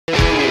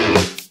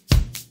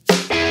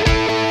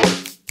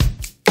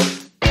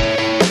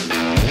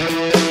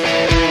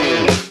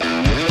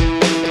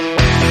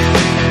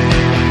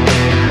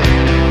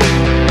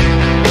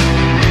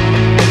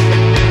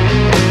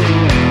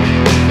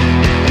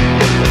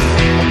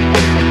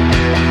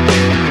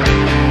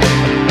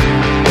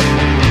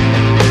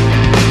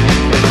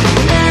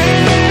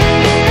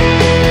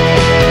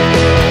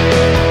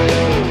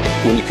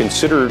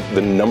consider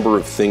the number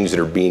of things that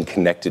are being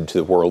connected to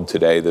the world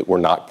today that were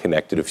not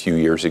connected a few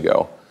years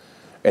ago,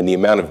 and the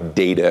amount of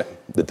data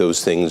that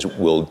those things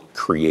will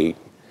create,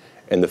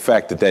 and the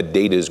fact that that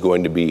data is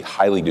going to be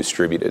highly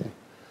distributed.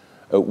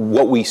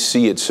 What we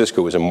see at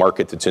Cisco is a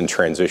market that's in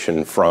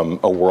transition from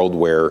a world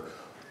where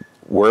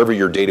wherever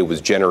your data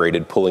was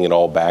generated, pulling it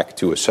all back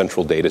to a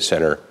central data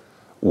center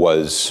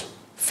was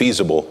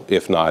feasible,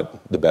 if not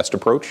the best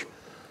approach,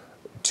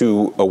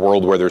 to a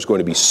world where there's going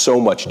to be so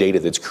much data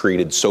that's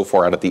created so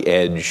far out at the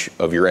edge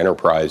of your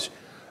enterprise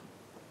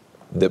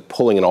that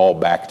pulling it all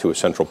back to a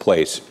central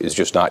place is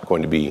just not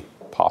going to be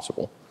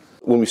possible.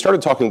 When we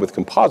started talking with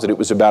Composite, it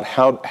was about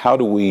how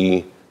do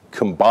we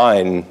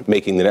combine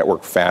making the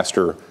network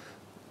faster,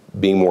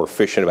 being more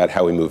efficient about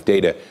how we move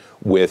data,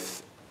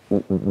 with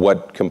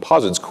what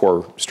Composite's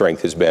core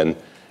strength has been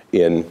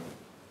in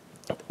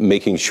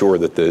making sure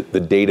that the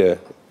data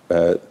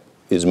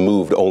is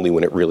moved only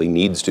when it really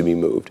needs to be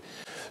moved.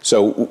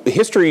 So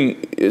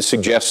history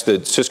suggests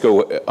that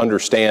Cisco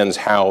understands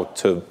how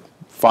to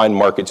find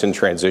markets in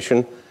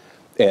transition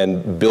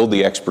and build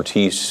the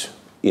expertise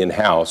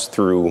in-house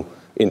through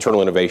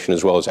internal innovation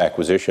as well as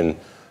acquisition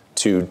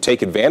to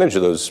take advantage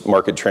of those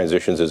market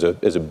transitions as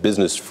a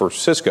business for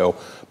Cisco,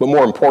 but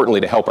more importantly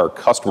to help our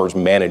customers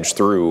manage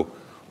through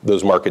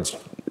those markets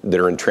that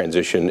are in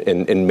transition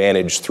and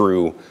manage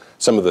through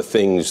some of the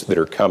things that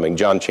are coming.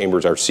 John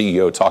Chambers, our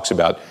CEO, talks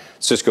about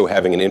Cisco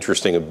having an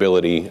interesting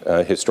ability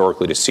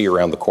historically to see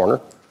around the corner.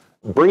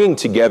 Bringing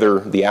together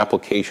the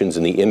applications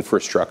and the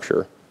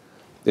infrastructure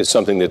is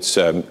something that's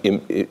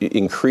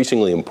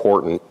increasingly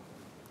important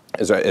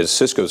as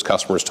Cisco's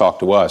customers talk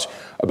to us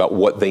about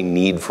what they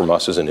need from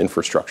us as an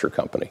infrastructure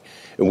company.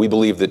 And we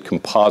believe that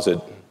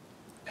Composite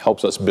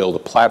helps us build a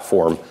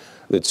platform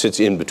that sits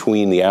in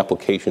between the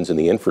applications and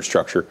the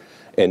infrastructure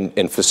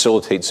and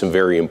facilitates some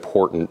very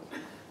important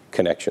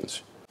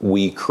connections.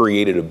 We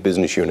created a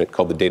business unit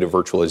called the Data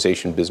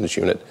Virtualization business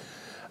unit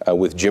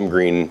with Jim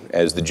Green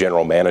as the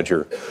general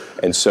manager.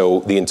 And so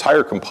the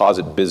entire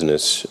Composite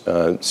business,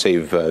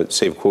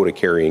 save quota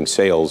carrying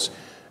sales,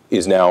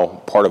 is now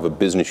part of a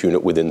business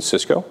unit within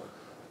Cisco.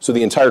 So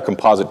the entire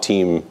Composite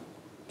team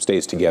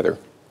stays together.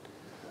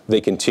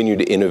 They continue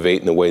to innovate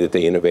in the way that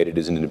they innovated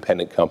as an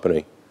independent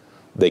company.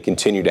 They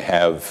continue to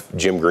have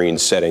Jim Green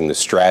setting the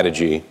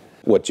strategy.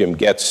 What Jim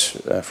gets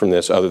from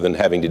this, other than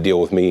having to deal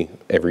with me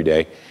every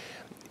day,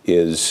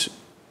 is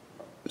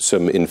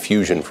some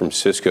infusion from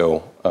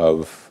Cisco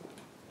of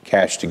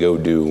cash to go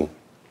do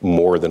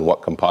more than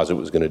what Composite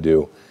was going to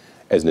do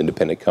as an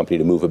independent company,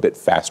 to move a bit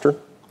faster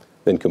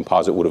than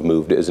Composite would have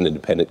moved as an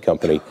independent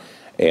company,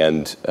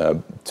 and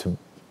to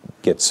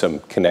get some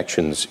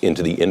connections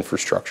into the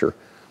infrastructure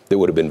that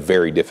would have been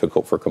very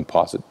difficult for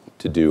Composite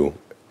to do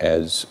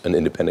as an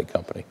independent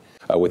company.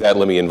 With that,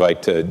 let me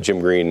invite Jim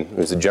Green,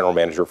 who's the general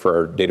manager for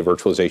our Data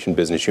Virtualization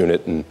business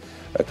unit and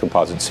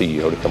Composite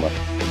CEO, to come up.